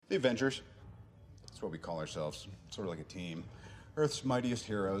The Avengers. That's what we call ourselves. Sort of like a team. Earth's mightiest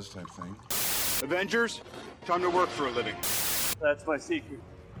heroes type thing. Avengers, time to work for a living. That's my secret.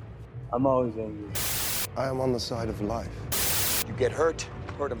 I'm always angry. I am on the side of life. You get hurt,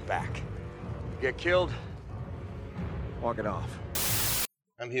 hurt him back. You get killed, walk it off.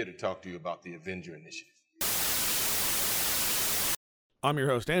 I'm here to talk to you about the Avenger Initiative. I'm your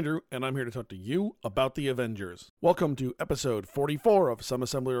host, Andrew, and I'm here to talk to you about the Avengers. Welcome to episode 44 of Some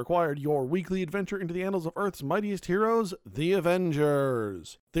Assembly Required, your weekly adventure into the annals of Earth's mightiest heroes, the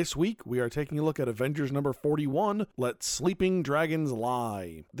Avengers. This week, we are taking a look at Avengers number 41, Let Sleeping Dragons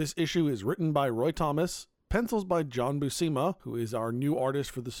Lie. This issue is written by Roy Thomas, pencils by John Buscema, who is our new artist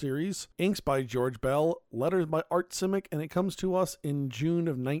for the series, inks by George Bell, letters by Art Simek, and it comes to us in June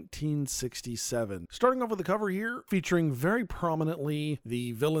of 1967. Starting off with the cover here, featuring very prominently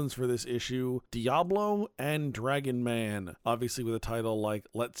the villains for this issue, Diablo and Dragon Man. Obviously with a title like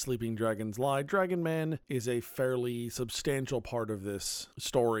Let Sleeping Dragons Lie, Dragon Man is a fairly substantial part of this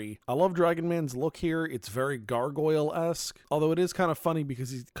story. I love Dragon Man's look here. It's very gargoyle-esque, although it is kind of funny because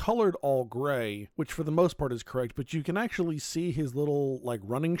he's colored all gray, which for the most part is correct, but you can actually see his little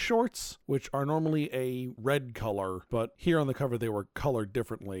running shorts, which are normally a red color, but here on the cover they were colored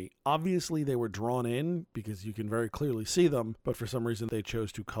differently. Obviously they were drawn in because you can very clearly see them, but for some reason they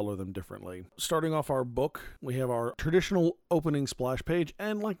chose to color them differently. Starting off our book, we have our traditional opening splash page,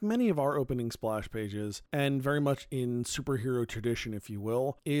 and like many of our opening splash pages, and very much in superhero tradition if you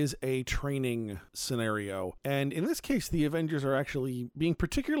will, is a training scenario. And in this case the Avengers are actually being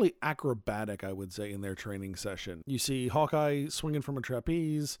particularly acrobatic, I would say, in their training session. You see Hawkeye swinging from a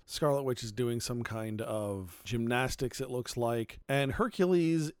trapeze, Scarlet Witch is doing some kind of gymnastics it looks like, and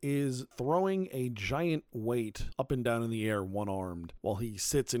Hercules is throwing a giant weight up and down in the air one-armed while he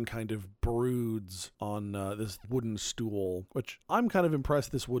sits and kind of broods on this wooden stool, which I'm kind of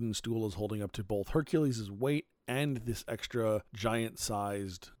impressed this wooden stool is holding up to both Hercules' weight and this extra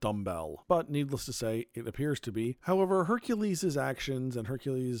giant-sized dumbbell. But needless to say, it appears to be. However, Hercules' actions and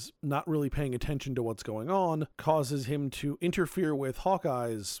Hercules not really paying attention to what's going on causes him to interfere with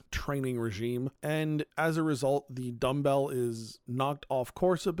Hawkeye's training regime, and as a result, the dumbbell is knocked off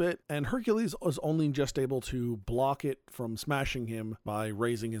course a bit, and Hercules was only just able to block it from smashing him by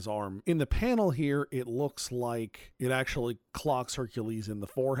raising his arm. In the panel here, it looks like it actually clocks Hercules in the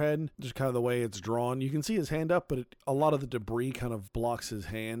forehead, just kind of the way it's drawn. You can see his hand up, but a lot of the debris kind of blocks his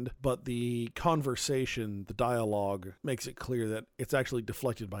hand, but the conversation, the dialogue, makes it clear that it's actually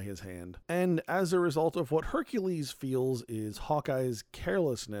deflected by his hand. And as a result of what Hercules feels is Hawkeye's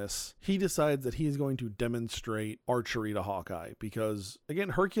carelessness, he decides that he is going to demonstrate archery to Hawkeye, because again,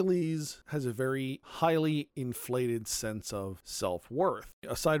 Hercules has a very highly inflated sense of self-worth.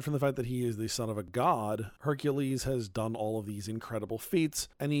 Aside from the fact that he is the son of a god, Hercules has done all of these incredible feats,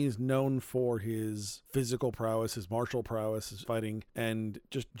 and he is known for his physical prowess, his martial prowess, his fighting, and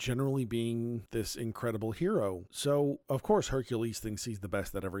just generally being this incredible hero. So, of course, Hercules thinks he's the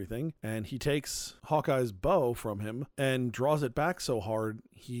best at everything, and he takes Hawkeye's bow from him and draws it back so hard,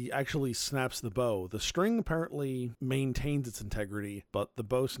 he actually snaps the bow. The string apparently maintains its integrity, but the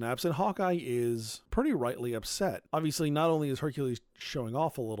bow snaps, and Hawkeye is pretty rightly upset. Obviously, not only is Hercules showing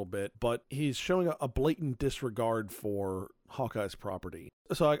off a little bit, but he's showing a blatant disregard for Hawkeye's property.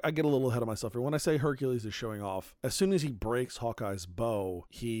 So I get a little ahead of myself here. When I say Hercules is showing off, as soon as he breaks Hawkeye's bow,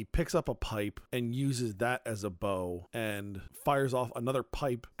 he picks up a pipe and uses that as a bow and fires off another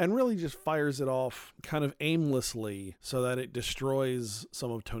pipe and really just fires it off kind of aimlessly so that it destroys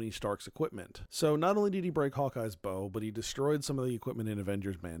some of Tony Stark's equipment. So not only did he break Hawkeye's bow, but he destroyed some of the equipment in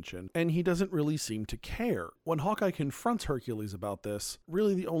Avengers Mansion, and he doesn't really seem to care. When Hawkeye confronts Hercules about this,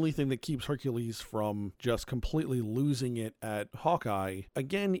 really the only thing that keeps Hercules from just completely losing it at Hawkeye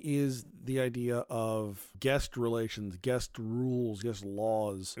again is the idea of guest relations, guest rules, guest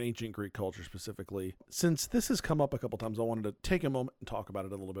laws in ancient Greek culture specifically. Since this has come up a couple times, I wanted to take a moment and talk about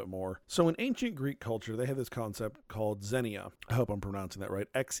it a little bit more. So in ancient Greek culture, they had this concept called xenia. I hope I'm pronouncing that right.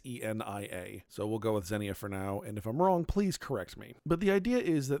 Xenia. So we'll go with xenia for now, and if I'm wrong, please correct me. But the idea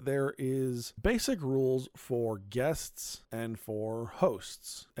is that there is basic rules for guests and for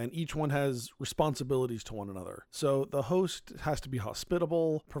hosts, and each one has responsibilities to one another. So the host has to be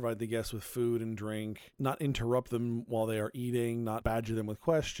hospitable, provide the guests with food and drink, not interrupt them while they are eating, not badger them with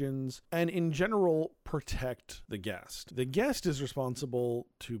questions, and in general, protect the guest. The guest is responsible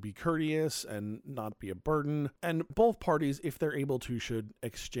to be courteous and not be a burden, and both parties, if they're able to, should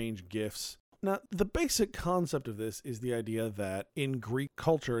exchange gifts Now, the basic concept of this is the idea that in Greek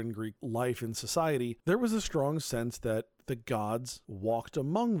culture and Greek life and society, there was a strong sense that the gods walked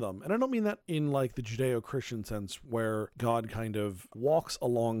among them. And I don't mean that in like the Judeo-Christian sense where God kind of walks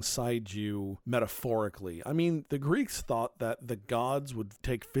alongside you metaphorically. I mean, the Greeks thought that the gods would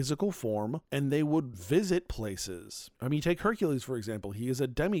take physical form and they would visit places. I mean, take Hercules, for example. He is a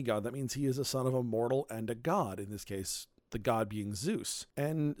demigod. That means he is a son of a mortal and a god, in this case, the god being Zeus.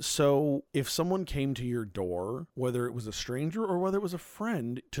 And so if someone came to your door, whether it was a stranger or whether it was a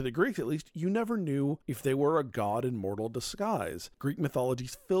friend, to the Greeks at least, you never knew if they were a god in mortal disguise. Greek mythology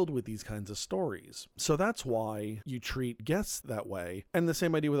is filled with these kinds of stories. So that's why you treat guests that way. And the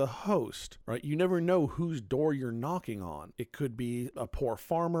same idea with a host, right? You never know whose door you're knocking on. It could be a poor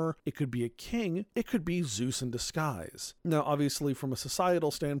farmer, it could be a king, it could be Zeus in disguise. Now, obviously, from a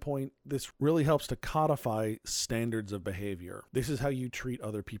societal standpoint, this really helps to codify standards of behavior. This is how you treat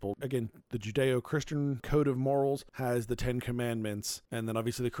other people. Again, the Judeo-Christian code of morals has the 10 commandments, and then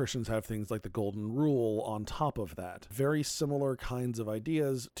obviously the Christians have things like the golden rule on top of that. Very similar kinds of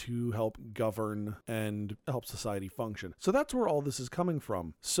ideas to help govern and help society function. So that's where all this is coming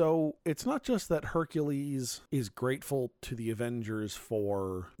from. So it's not just that Hercules is grateful to the Avengers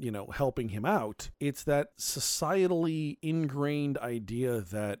for, helping him out. It's that societally ingrained idea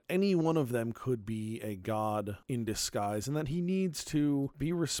that any one of them could be a god in disguise, and that he needs to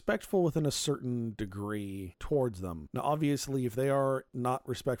be respectful within a certain degree towards them. Now, obviously, if they are not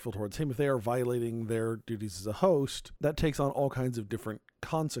respectful towards him, if they are violating their duties as a host, that takes on all kinds of different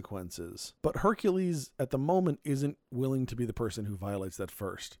consequences. But Hercules at the moment isn't willing to be the person who violates that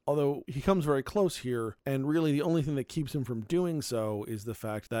first. Although he comes very close here, and really the only thing that keeps him from doing so is the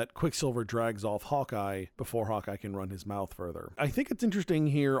fact that Quicksilver drags off Hawkeye before Hawkeye can run his mouth further. I think it's interesting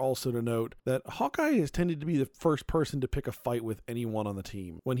here also to note that Hawkeye has tended to be the first person to pick a fight with anyone on the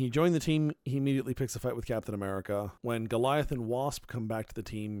team. When he joined the team, he immediately picks a fight with Captain America. When Goliath and Wasp come back to the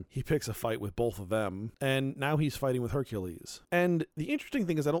team, he picks a fight with both of them. And now he's fighting with Hercules. And the interesting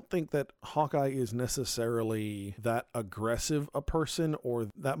thing is I don't think that Hawkeye is necessarily that aggressive a person or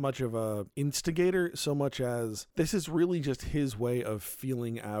that much of a instigator, so much as this is really just his way of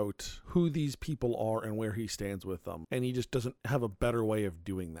feeling out who these people are and where he stands with them. And he just doesn't have a better way of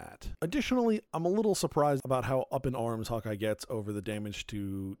doing that. Additionally, I'm a little surprised about how up in arms Hawkeye gets over the damage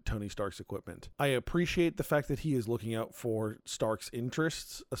to Tony Stark's equipment. I appreciate the fact that he is looking out for Stark's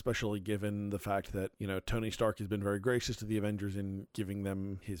interests, especially given the fact that, Tony Stark has been very gracious to the Avengers in giving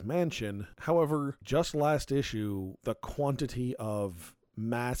them his mansion. However, just last issue, the quantity of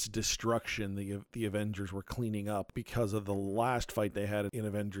mass destruction the Avengers were cleaning up because of the last fight they had in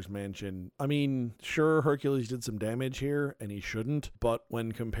Avengers Mansion. I mean, sure, Hercules did some damage here, and he shouldn't, but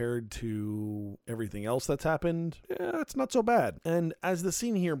when compared to everything else that's happened, it's not so bad. And as the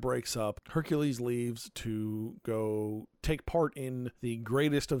scene here breaks up, Hercules leaves to go take part in the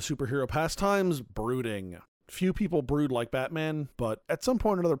greatest of superhero pastimes, brooding. Few people brood like Batman, but at some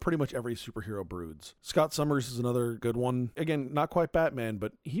point or another, pretty much every superhero broods. Scott Summers is another good one. Again, not quite Batman,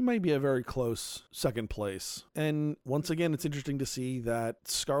 but he might be a very close second place. And once again, it's interesting to see that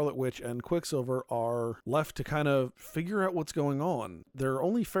Scarlet Witch and Quicksilver are left to kind of figure out what's going on. They're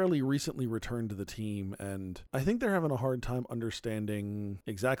only fairly recently returned to the team, and I think they're having a hard time understanding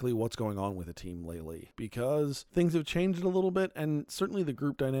exactly what's going on with the team lately, because things have changed a little bit, and certainly the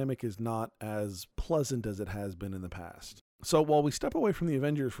group dynamic is not as pleasant as it has been in the past. So while we step away from the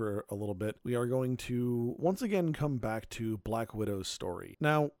Avengers for a little bit, we are going to once again come back to Black Widow's story.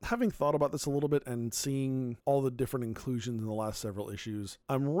 Now, having thought about this a little bit and seeing all the different inclusions in the last several issues,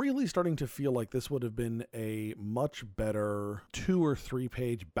 I'm really starting to feel like this would have been a much better 2 or 3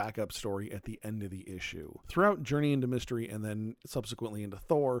 page backup story at the end of the issue. Throughout Journey into Mystery and then subsequently into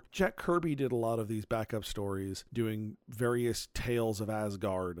Thor, Jack Kirby did a lot of these backup stories doing various tales of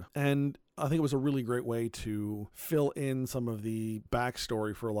Asgard, and I think it was a really great way to fill in some of the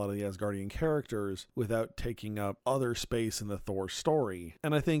backstory for a lot of the Asgardian characters without taking up other space in the Thor story.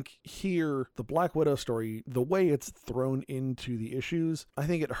 And I think here, the Black Widow story, the way it's thrown into the issues, I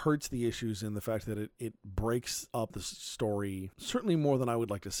think it hurts the issues in the fact that it breaks up the story, certainly more than I would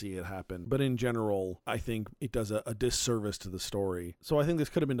like to see it happen. But in general, I think it does a disservice to the story. So I think this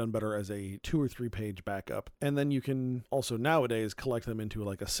could have been done better as a 2 or 3 page backup. And then you can also nowadays collect them into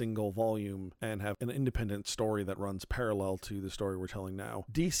like a single volume and have an independent story that runs parallel to the story we're telling now.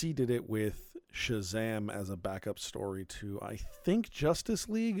 DC did it with Shazam as a backup story to, I think, Justice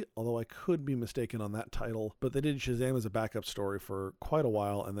League, although I could be mistaken on that title, but they did Shazam as a backup story for quite a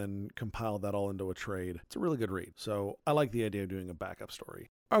while and then compiled that all into a trade. It's a really good read, so I like the idea of doing a backup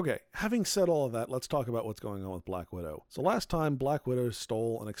story. Okay, having said all of that, let's talk about what's going on with Black Widow. So last time, Black Widow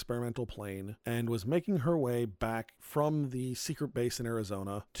stole an experimental plane and was making her way back from the secret base in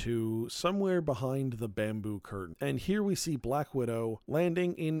Arizona to somewhere behind the bamboo curtain. And here we see Black Widow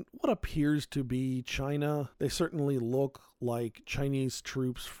landing in what appears to be China. They certainly look like Chinese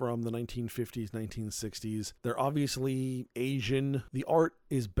troops from the 1950s, 1960s. They're obviously Asian. The art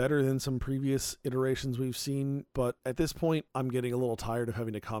is better than some previous iterations we've seen, but at this point, I'm getting a little tired of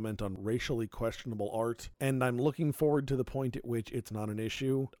having to comment on racially questionable art, and I'm looking forward to the point at which it's not an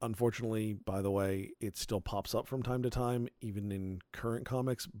issue. Unfortunately, by the way, it still pops up from time to time, even in current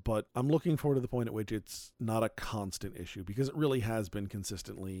comics, but I'm looking forward to the point at which it's not a constant issue, because it really has been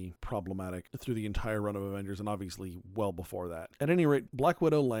consistently problematic through the entire run of Avengers, and obviously well before that. At any rate, Black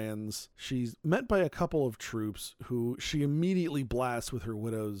Widow lands. She's met by a couple of troops who she immediately blasts with her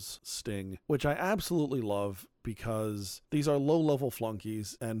Widow's sting, which I absolutely love, because these are low-level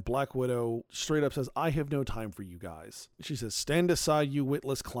flunkies, and Black Widow straight up says, "I have no time for you guys." She says, "Stand aside, you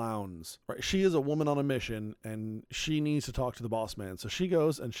witless clowns." Right? She is a woman on a mission, and she needs to talk to the boss man. So she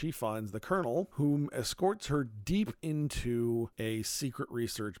goes and she finds the Colonel, whom escorts her deep into a secret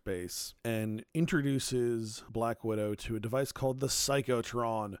research base and introduces Black Widow to a device called the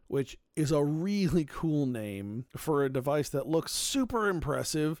Psychotron, which is a really cool name for a device that looks super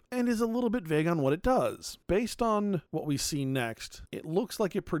impressive and is a little bit vague on what it does. Based on what we see next, it looks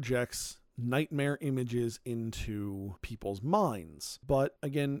like it projects nightmare images into people's minds. But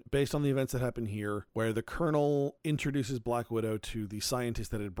again, based on the events that happen here, where the Colonel introduces Black Widow to the scientist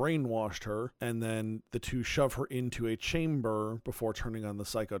that had brainwashed her, and then the two shove her into a chamber before turning on the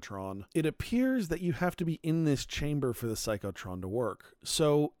Psychotron, it appears that you have to be in this chamber for the Psychotron to work.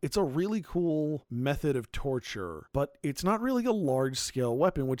 So it's a really cool method of torture, but it's not really a large-scale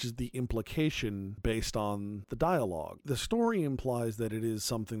weapon, which is the implication based on the dialogue. The story implies that it is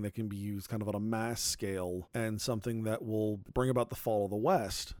something that can be used kind of on a mass scale and something that will bring about the fall of the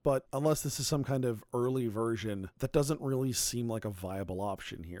West. But unless this is some kind of early version, that doesn't really seem like a viable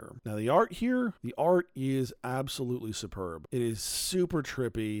option here. Now, the art is absolutely superb. It is super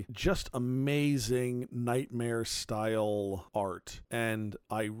trippy, just amazing nightmare style art, and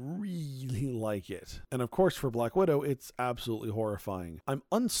I really like it. And of course, for Black Widow, it's absolutely horrifying. I'm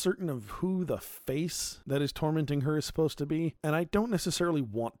uncertain of who the face that is tormenting her is supposed to be, and I don't necessarily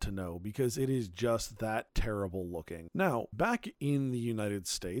want to know, because it is just that terrible looking. Now, back in the United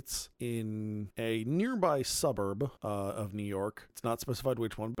States, in a nearby suburb of New York, it's not specified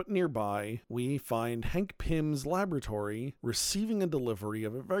which one, but nearby, we find Hank Pym's laboratory receiving a delivery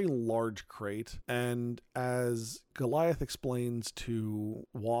of a very large crate, and as Goliath explains to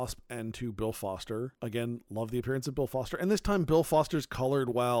Wasp and to Bill Foster, again, love the appearance of Bill Foster, and this time Bill Foster's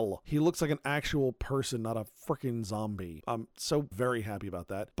colored well. He looks like an actual person, not a freaking zombie. I'm so very happy about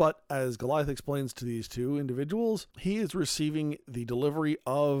that. But as Goliath explains to these two individuals, he is receiving the delivery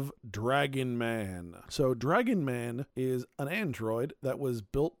of Dragon Man. So Dragon Man is an android that was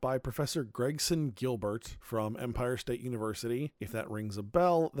built by Professor Gregson Gilbert from Empire State University. If that rings a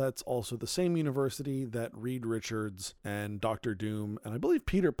bell, that's also the same university that Reed Richards and Dr. Doom and I believe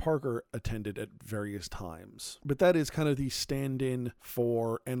Peter Parker attended at various times. But that is kind of the stand-in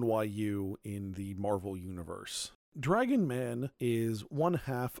for NYU in the Marvel Universe. Dragon Man is one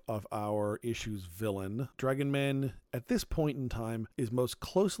half of our issue's villain. Dragon Man, at this point in time, is most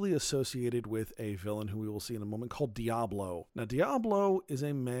closely associated with a villain who we will see in a moment called Diablo. Now, Diablo is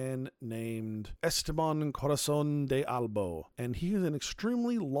a man named Esteban Corazon de Albo, and he is an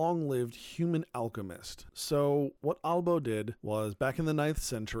extremely long-lived human alchemist. So what Albo did was, back in the 9th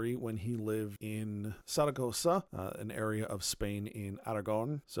century, when he lived in Saragossa, an area of Spain in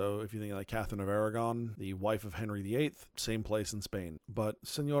Aragon. So if you think like Catherine of Aragon, the wife of Henry VIII, same place in Spain. But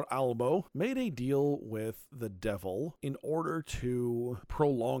Senor Albo made a deal with the devil in order to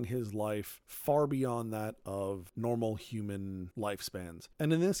prolong his life far beyond that of normal human lifespans.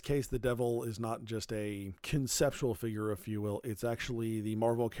 And in this case, the devil is not just a conceptual figure, if you will. It's actually the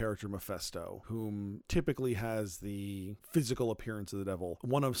Marvel character Mephisto, whom typically has the physical appearance of the devil.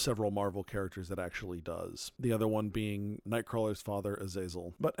 One of several Marvel characters that actually does. The other one being Nightcrawler's father,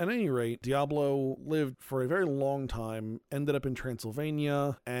 Azazel. But at any rate, Diablo lived for a very long time, ended up in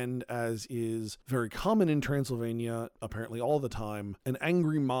Transylvania, and as is very common in Transylvania, apparently all the time, an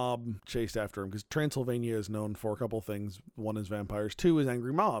angry mob chased after him, because Transylvania is known for a couple things. One is vampires, two is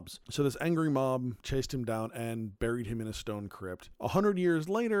angry mobs. So this angry mob chased him down and buried him in a stone crypt. 100 years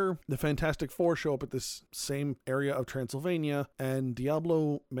later, the Fantastic Four show up at this same area of Transylvania, and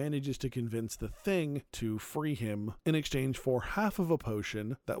Diablo manages to convince the Thing to free him in exchange for half of a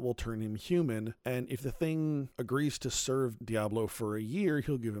potion that will turn him human, and if the Thing agrees to serve Diablo for a year,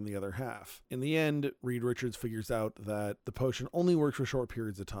 he'll give him the other half. In the end, Reed Richards figures out that the potion only works for short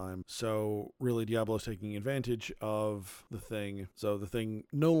periods of time, so really Diablo's taking advantage of the thing, so the thing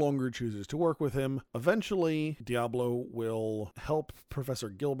no longer chooses to work with him. Eventually, Diablo will help Professor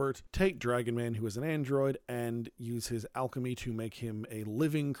Gilbert take Dragon Man, who is an android, and use his alchemy to make him a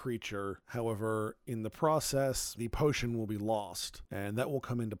living creature. However, in the process, the potion will be lost, and that will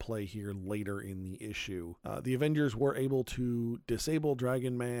come into play here later in the issue. The Avengers were able to disable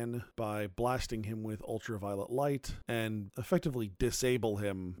Dragon Man by blasting him with ultraviolet light and effectively disable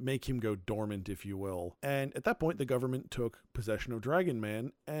him, make him go dormant, if you will. And at that point, the government took possession of Dragon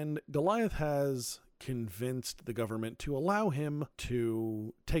Man, and Goliath has convinced the government to allow him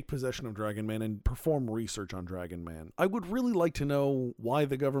to take possession of Dragon Man and perform research on Dragon Man. I would really like to know why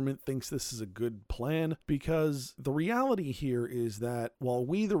the government thinks this is a good plan, because the reality here is that while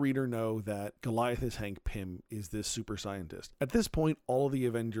we, the reader, know that Goliath is Hank Pym, is this super scientist, at this point, all of the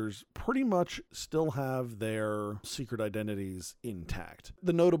Avengers pretty much still have their secret identities intact.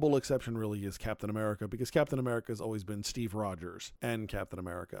 The notable exception really is Captain America, because Captain America has always been Steve Rogers and Captain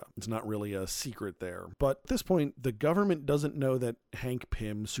America. It's not really a secret there. But at this point, the government doesn't know that Hank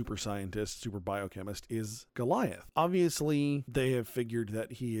Pym, super scientist, super biochemist, is Goliath. Obviously, they have figured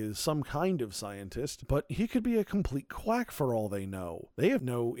that he is some kind of scientist, but he could be a complete quack for all they know. They have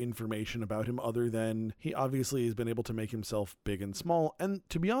no information about him other than he obviously has been able to make himself big and small, and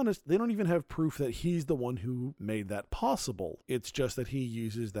to be honest, they don't even have proof that he's the one who made that possible. It's just that he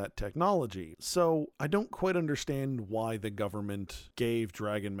uses that technology. So I don't quite understand why the government gave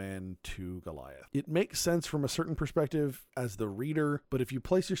Dragon Man to Goliath. It makes sense from a certain perspective as the reader, but if you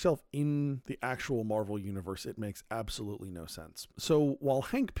place yourself in the actual Marvel universe, it makes absolutely no sense. So while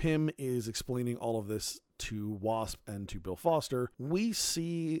Hank Pym is explaining all of this to Wasp and to Bill Foster, we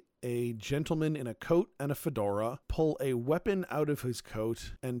see a gentleman in a coat and a fedora pull a weapon out of his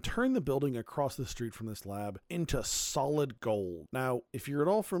coat and turn the building across the street from this lab into solid gold. Now, if you're at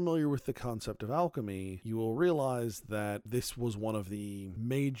all familiar with the concept of alchemy, you will realize that this was one of the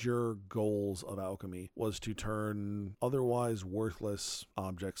major goals of alchemy, was to turn otherwise worthless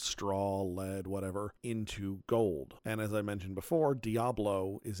objects, straw, lead, whatever, into gold. And as I mentioned before,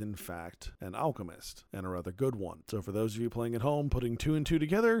 Diablo is in fact an alchemist, and a rather good one. So for those of you playing at home, putting two and two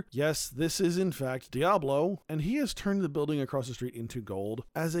together, yes, this is in fact Diablo, and he has turned the building across the street into gold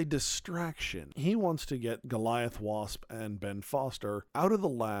as a distraction. He wants to get Goliath, Wasp, and Ben Foster out of the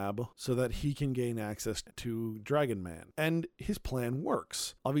lab so that he can gain access to Dragon Man. And his plan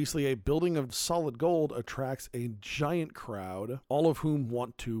works. Obviously, a building of solid gold attracts a giant crowd, all of whom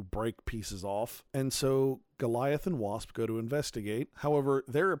want to break pieces off, and so Goliath and Wasp go to investigate. However,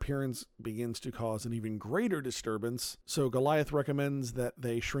 their appearance begins to cause an even greater disturbance, so Goliath recommends that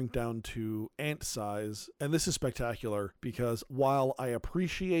they shrink down to ant size. And this is spectacular because while I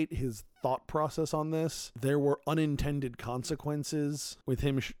appreciate his thought process on this, there were unintended consequences with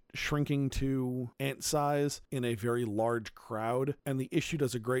him shrinking to ant size in a very large crowd, and the issue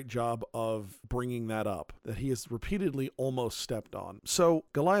does a great job of bringing that up, that he has repeatedly almost stepped on. So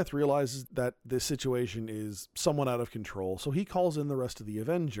Goliath realizes that this situation is somewhat out of control, so he calls in the rest of the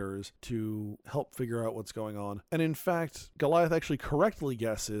Avengers to help figure out what's going on. And in fact, Goliath actually correctly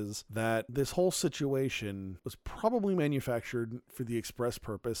guesses that this whole situation was probably manufactured for the express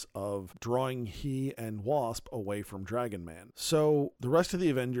purpose of drawing he and Wasp away from Dragon Man. So the rest of the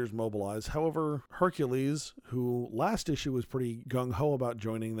Avengers mobilize. However, Hercules, who last issue was pretty gung-ho about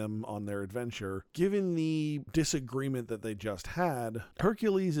joining them on their adventure, given the disagreement that they just had,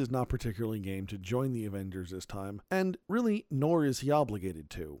 Hercules is not particularly game to join the Avengers this time, and really, nor is he obligated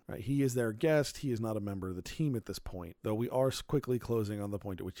to. Right? He is their guest, he is not a member of the team at this point, though we are quickly closing on the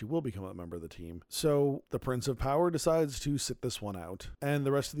point at which he will become a member of the team. So the Prince of Power decides to sit this one out, and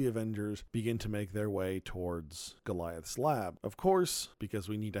the rest of the Avengers begin to make their way towards Goliath's lab. Of course, because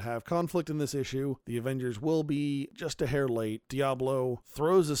we need to have conflict in this issue, the Avengers will be just a hair late. Diablo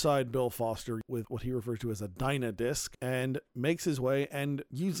throws aside Bill Foster with what he refers to as a Dynadisc and makes his way, and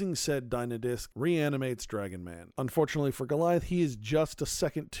using said Dynadisc, reanimates Dragon Man. Unfortunately for Goliath, he is just a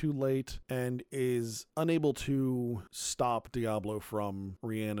second too late and is unable to stop Diablo from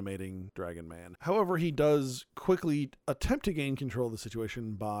reanimating Dragon Man. However, he does quickly attempt to gain control of the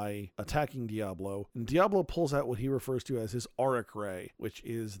situation by attacking Diablo, and Diablo pulls out what he refers to as his auric ray, which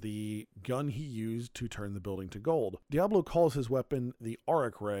is the gun he used to turn the building to gold. Diablo calls his weapon the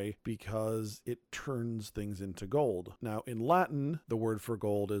auric ray because it turns things into gold. Now, in Latin, the word for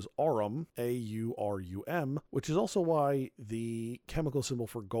gold is aurum, A-U-R-U-M, which is also why the chemical symbol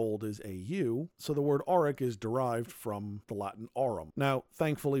for gold is AU, so the word auric is derived from the Latin aurum. Now,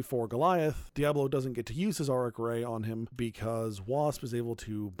 thankfully for Goliath, Diablo doesn't get to use his auric ray on him because Wasp is able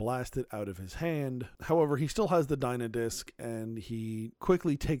to blast it out of his hand. However, he still has the Dynadisc, and he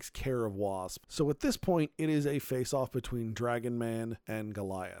quickly takes care of Wasp. So at this point, it is a face-off between Dragon Man and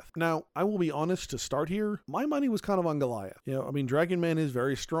Goliath. Now, I will be honest to start here, my money was kind of on Goliath. Dragon Man is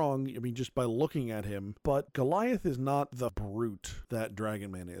very strong, just by looking at him, but Goliath is not the brute that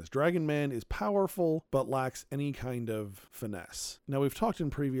Dragon Man is. Dragon Man is powerful, but lacks any kind of finesse. Now, we've talked in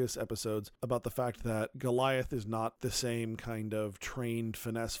previous episodes about the fact that Goliath is not the same kind of trained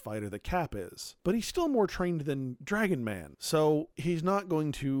finesse fighter that Cap is, but he's still more trained than Dragon Man. So he's not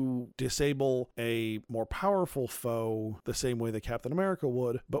going to disable a more powerful foe the same way that Captain America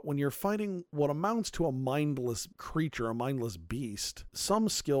would, but when you're fighting what amounts to a mindless creature, a mindless beast, some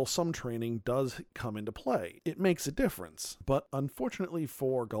skill, some training does come into play. It makes a difference, but unfortunately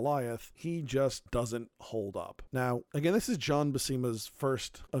for Goliath, he just doesn't hold up. Now, again, this is John Buscema's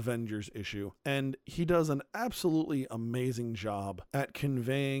first Avengers issue, and he does an absolutely amazing job at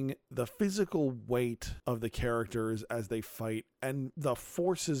conveying the physical weight of the characters as they fight and the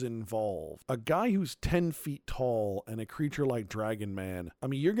forces involved. A guy who's 10 feet tall and a creature like Dragon Man,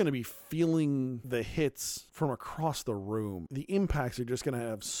 you're going to be feeling the hits from across the room. The impacts are just going to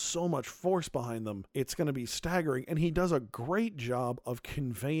have so much force behind them. It's going to be staggering, and he does a great job of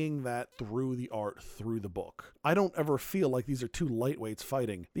conveying that through the art, through the book. I don't ever feel like these are two lightweights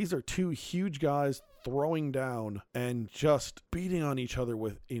fighting. These are two huge guys throwing down and just beating on each other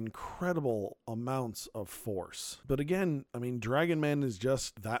with incredible amounts of force. But again, Dragon Man is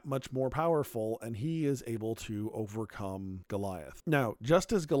just that much more powerful, and he is able to overcome Goliath. Now,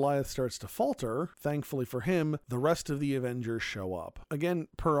 just as Goliath starts to falter, thankfully for him, the rest of the Avengers show up. Again,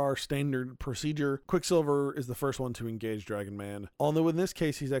 per our standard procedure, Quicksilver is the first one to engage Dragon Man, although in this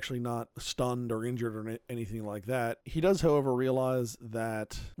case he's actually not stunned or injured or anything like that. He does, however, realize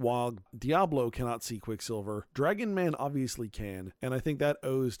that while Diablo cannot see Quicksilver, Dragon Man obviously can, and I think that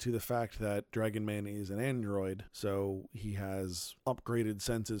owes to the fact that Dragon Man is an android, so he has upgraded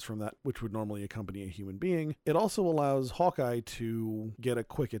senses from that which would normally accompany a human being. It also allows Hawkeye to get a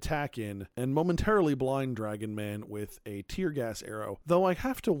quick attack in and momentarily blind Dragon Man with a tear gas arrow, though I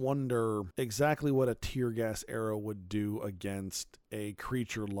have to wonder exactly what a tear gas arrow would do against a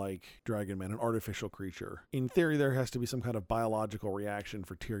creature like Dragon Man, an artificial creature. In theory, there has to be some kind of biological reaction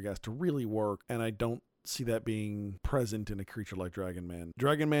for tear gas to really work, and I don't see that being present in a creature like Dragon Man.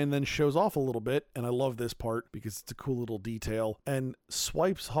 Dragon Man then shows off a little bit, and I love this part because it's a cool little detail, and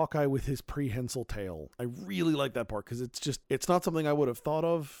swipes Hawkeye with his prehensile tail. I really like that part because it's not something I would have thought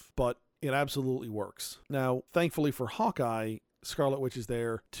of, but it absolutely works. Now, thankfully for Hawkeye, Scarlet Witch is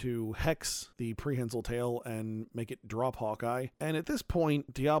there to hex the prehensile tail and make it drop Hawkeye. And at this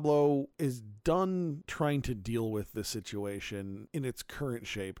point, Diablo is done trying to deal with the situation in its current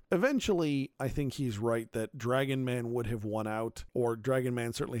shape. Eventually, I think he's right that Dragon Man would have won out, or Dragon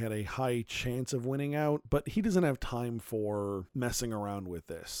Man certainly had a high chance of winning out, but he doesn't have time for messing around with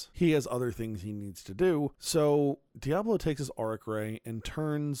this. He has other things he needs to do. So Diablo takes his auric ray and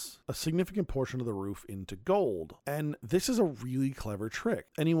turns a significant portion of the roof into gold. And this is a really clever trick.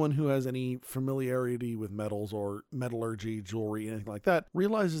 Anyone who has any familiarity with metals or metallurgy, jewelry, anything like that,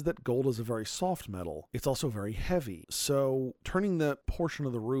 realizes that gold is a very soft metal. It's also very heavy. So turning that portion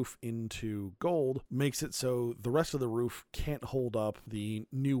of the roof into gold makes it so the rest of the roof can't hold up the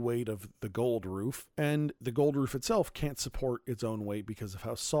new weight of the gold roof, and the gold roof itself can't support its own weight because of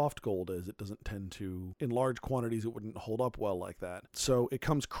how soft gold is. It doesn't tend to, in large quantities, it wouldn't hold up well like that. So it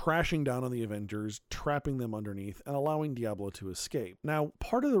comes crashing down on the Avengers, trapping them underneath and allowing Diablo to escape. Now,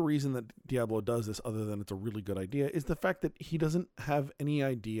 part of the reason that Diablo does this, other than it's a really good idea, is the fact that he doesn't have any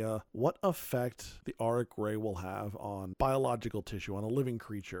idea what effect the auric ray will have on biological tissue, on a living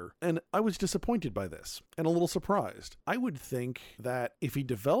creature. And I was disappointed by this and a little surprised. I would think that if he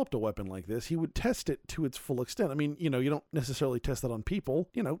developed a weapon like this, he would test it to its full extent. I mean, you don't necessarily test that on people,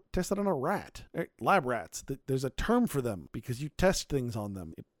 test that on a rat. Lab rats. There's a term for them because you test things on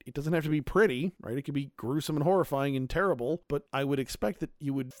them. it doesn't have to be pretty, right? It could be gruesome and horrifying and terrible, but I would expect that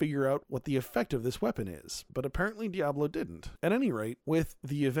you would figure out what the effect of this weapon is. But apparently Diablo didn't. At any rate, with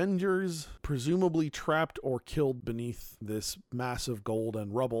the Avengers presumably trapped or killed beneath this mass of gold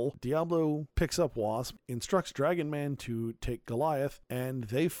and rubble, Diablo picks up Wasp, instructs Dragon Man to take Goliath, and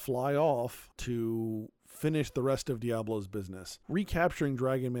they fly off to finish the rest of Diablo's business. Recapturing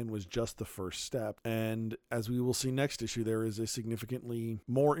Dragon Man was just the first step, and as we will see next issue, there is a significantly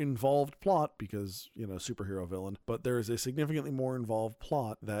more involved plot because, superhero villain, but there is a significantly more involved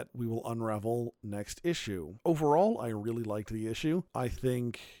plot that we will unravel next issue. Overall, I really liked the issue. I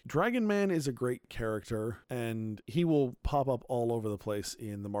think Dragon Man is a great character, and he will pop up all over the place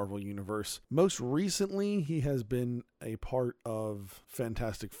in the Marvel Universe. Most recently, he has been a part of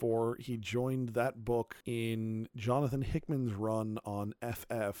Fantastic Four. He joined that book in Jonathan Hickman's run on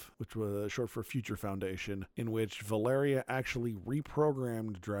FF, which was short for Future Foundation, in which Valeria actually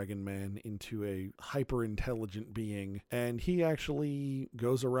reprogrammed Dragon Man into a hyper-intelligent being, and he actually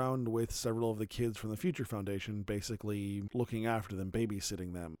goes around with several of the kids from the Future Foundation, basically looking after them,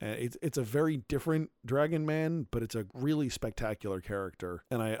 babysitting them. And it's a very different Dragon Man, but it's a really spectacular character,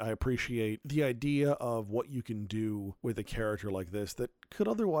 and I appreciate the idea of what you can do with a character like this that could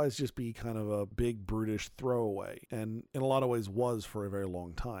otherwise just be kind of a big, brutish throwaway, and in a lot of ways was for a very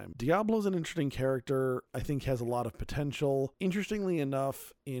long time. Diablo's an interesting character, I think has a lot of potential. Interestingly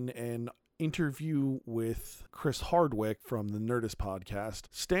enough, in an interview with Chris Hardwick from the Nerdist podcast,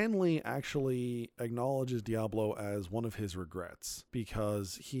 Stan Lee actually acknowledges Diablo as one of his regrets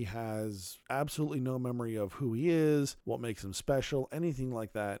because he has absolutely no memory of who he is, what makes him special, anything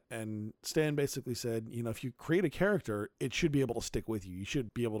like that. And Stan basically said, if you create a character, it should be able to stick with you. You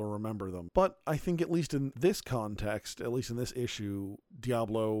should be able to remember them. But I think at least in this context, at least in this issue,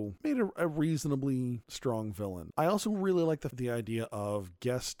 Diablo made a reasonably strong villain. I also really like the idea of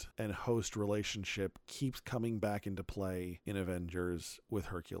guest and host relationship keeps coming back into play in Avengers with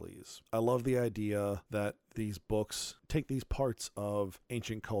Hercules. I love the idea that these books take these parts of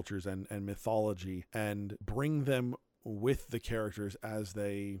ancient cultures and mythology and bring them with the characters as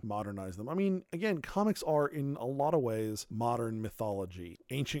they modernize them. I mean, again, comics are in a lot of ways modern mythology.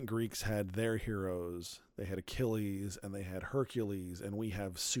 Ancient Greeks had their heroes. They had Achilles and they had Hercules, and we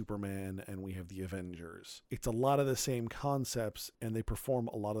have Superman and we have the Avengers. It's a lot of the same concepts and they perform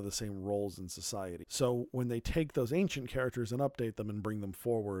a lot of the same roles in society. So when they take those ancient characters and update them and bring them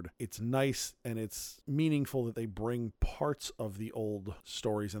forward, it's nice and it's meaningful that they bring parts of the old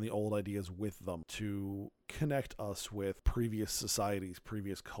stories and the old ideas with them to connect us with previous societies,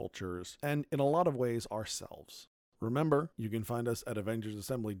 previous cultures, and in a lot of ways ourselves. Remember, you can find us at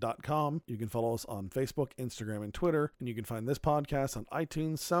AvengersAssembly.com. You can follow us on Facebook, Instagram, and Twitter. And you can find this podcast on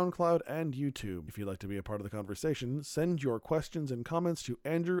iTunes, SoundCloud, and YouTube. If you'd like to be a part of the conversation, send your questions and comments to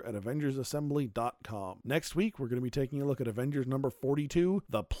Andrew at AvengersAssembly.com. Next week, we're going to be taking a look at Avengers number 42,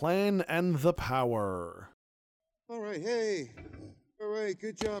 The Plan and the Power. All right, hey. All right,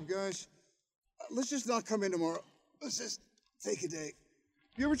 good job, guys. Let's just not come in tomorrow. Let's just take a day.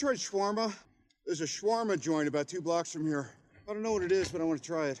 You ever tried shawarma? There's a shawarma joint about 2 blocks from here. I don't know what it is, but I want to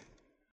try it.